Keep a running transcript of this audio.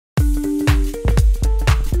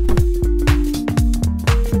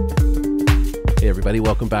everybody,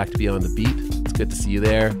 welcome back to Beyond the Beat. It's good to see you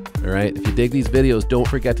there. All right, if you dig these videos, don't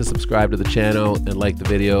forget to subscribe to the channel and like the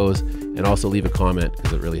videos, and also leave a comment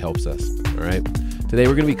because it really helps us. All right, today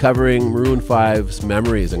we're going to be covering Maroon 5's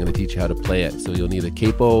Memories. I'm going to teach you how to play it. So you'll need a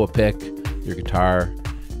capo, a pick, your guitar,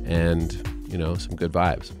 and some good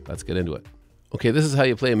vibes. Let's get into it. Okay, this is how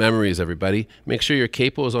you play Memories, everybody. Make sure your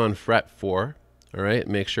capo is on fret 4. All right,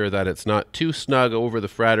 make sure that it's not too snug over the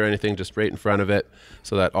fret or anything, just right in front of it,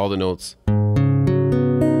 so that all the notes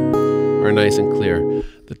are nice and clear.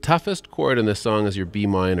 The toughest chord in this song is your B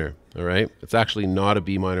minor. All right, it's actually not a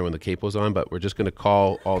B minor when the capo's on, but we're just going to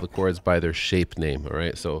call all the chords by their shape name. All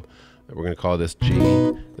right, so we're going to call this G,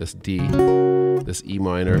 this D, this E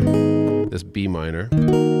minor, this B minor,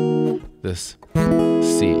 this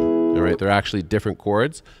C. All right, they're actually different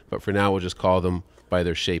chords, but for now we'll just call them by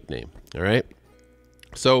their shape name. All right.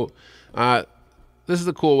 So this is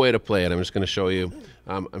a cool way to play it. I'm just going to show you.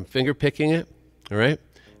 I'm finger picking it, all right?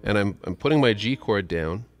 And I'm putting my G chord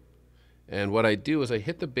down. And what I do is I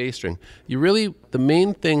hit the bass string. The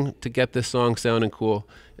main thing to get this song sounding cool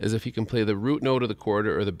is if you can play the root note of the chord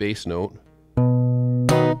or the bass note,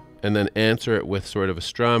 and then answer it with sort of a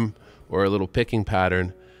strum or a little picking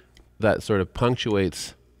pattern that sort of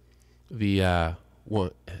punctuates the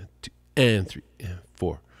 1 and 2 and 3 and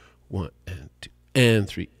 4, 1 and 2 and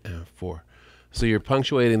 3 and 4. So you're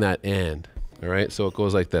punctuating that and, all right? So it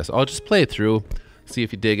goes like this. I'll just play it through, see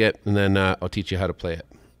if you dig it, and then I'll teach you how to play it.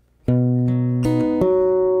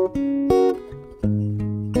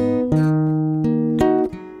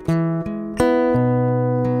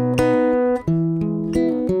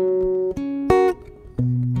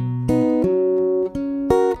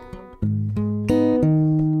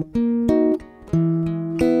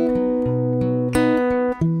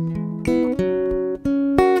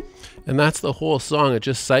 And that's the whole song. It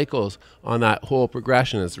just cycles on that whole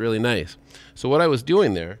progression. It's really nice. So what I was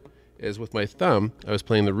doing there is with my thumb, I was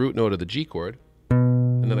playing the root note of the G chord,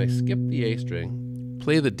 and then I skip the A string,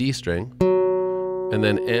 play the D string, and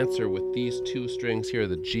then answer with these two strings here,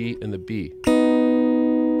 the G and the B.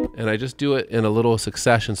 And I just do it in a little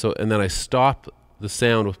succession. And then I stop the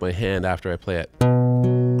sound with my hand after I play it,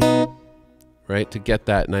 right? To get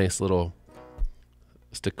that nice little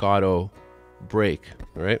staccato break,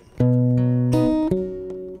 right?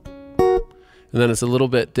 And then it's a little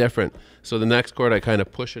bit different. So the next chord, I kind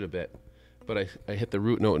of push it a bit, but I hit the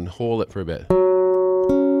root note and hold it for a bit.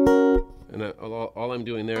 And all I'm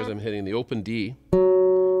doing there is I'm hitting the open D,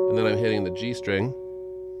 and then I'm hitting the G string,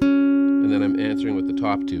 and then I'm answering with the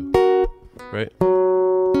top two, right?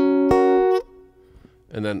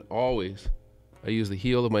 And then always, I use the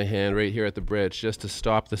heel of my hand right here at the bridge just to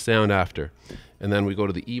stop the sound after. And then we go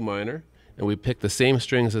to the E minor, and we pick the same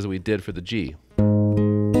strings as we did for the G.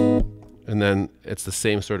 And then it's the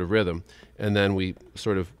same sort of rhythm. And then we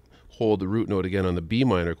sort of hold the root note again on the B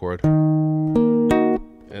minor chord.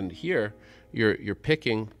 And here, you're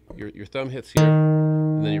picking, your thumb hits here,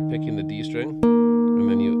 and then you're picking the D string, and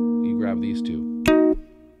then you grab these two, and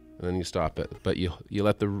then you stop it. But you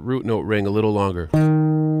let the root note ring a little longer.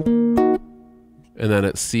 And then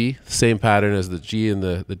it's C, same pattern as the G and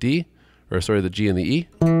the D, the G and the E.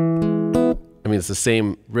 I mean, it's the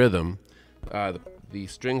same rhythm. The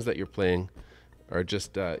strings that you're playing are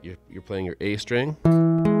just, you're playing your A string,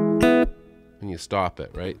 and you stop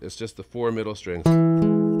it, right? It's just the 4 middle strings.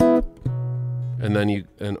 And then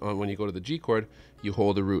when you go to the G chord, you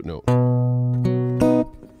hold the root note.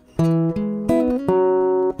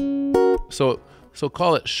 So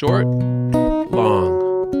call it short,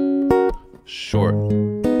 long, short,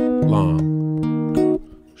 long,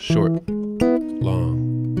 short, long.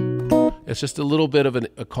 It's just a little bit of a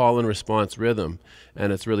call and response rhythm,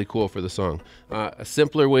 and it's really cool for the song. A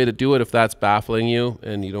simpler way to do it, if that's baffling you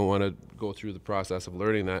and you don't want to go through the process of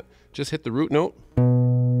learning that, just hit the root note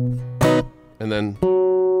and then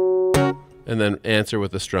answer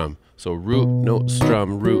with the strum. So root note,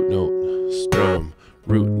 strum, root note, strum,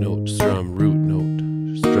 root note, strum, root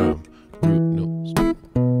note, strum, root note, strum.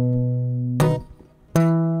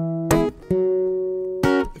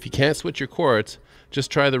 If you can't switch your chords, just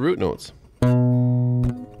try the root notes.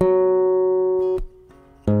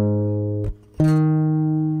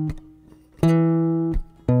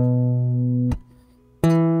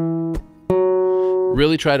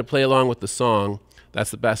 Really try to play along with the song. That's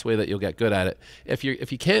the best way that you'll get good at it. If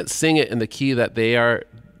you can't sing it in the key that they're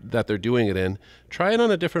doing it in, try it on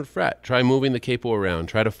a different fret. Try moving the capo around.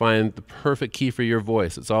 Try to find the perfect key for your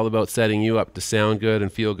voice. It's all about setting you up to sound good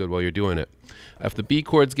and feel good while you're doing it. If the B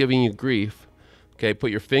chord's giving you grief, okay, put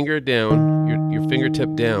your finger down, your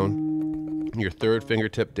fingertip down, your third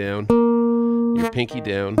fingertip down, your pinky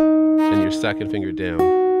down, and your second finger down.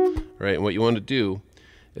 All right, and what you want to do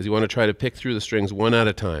is you want to try to pick through the strings one at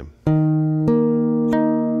a time.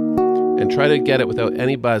 And try to get it without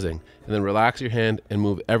any buzzing. And then relax your hand and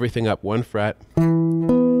move everything up one fret.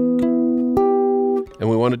 And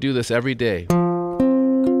we want to do this every day.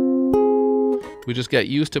 We just get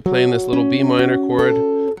used to playing this little B minor chord,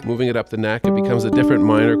 moving it up the neck. It becomes a different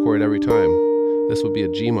minor chord every time. This would be a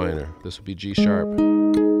G minor. This would be G sharp.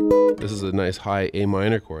 This is a nice high A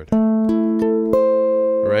minor chord.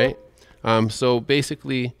 All right? So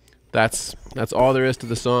basically, that's all there is to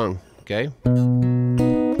the song. Okay?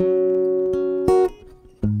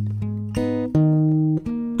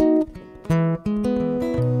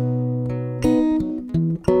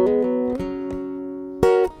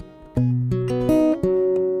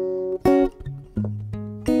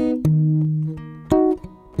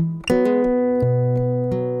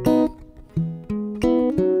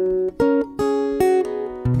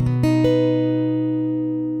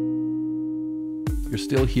 You're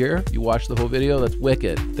still here, you watched the whole video, that's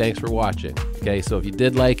wicked. Thanks for watching. Okay, so if you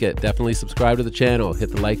did like it, definitely subscribe to the channel,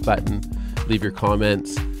 hit the like button, leave your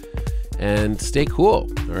comments, and stay cool,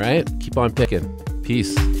 all right? Keep on picking.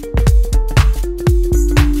 Peace.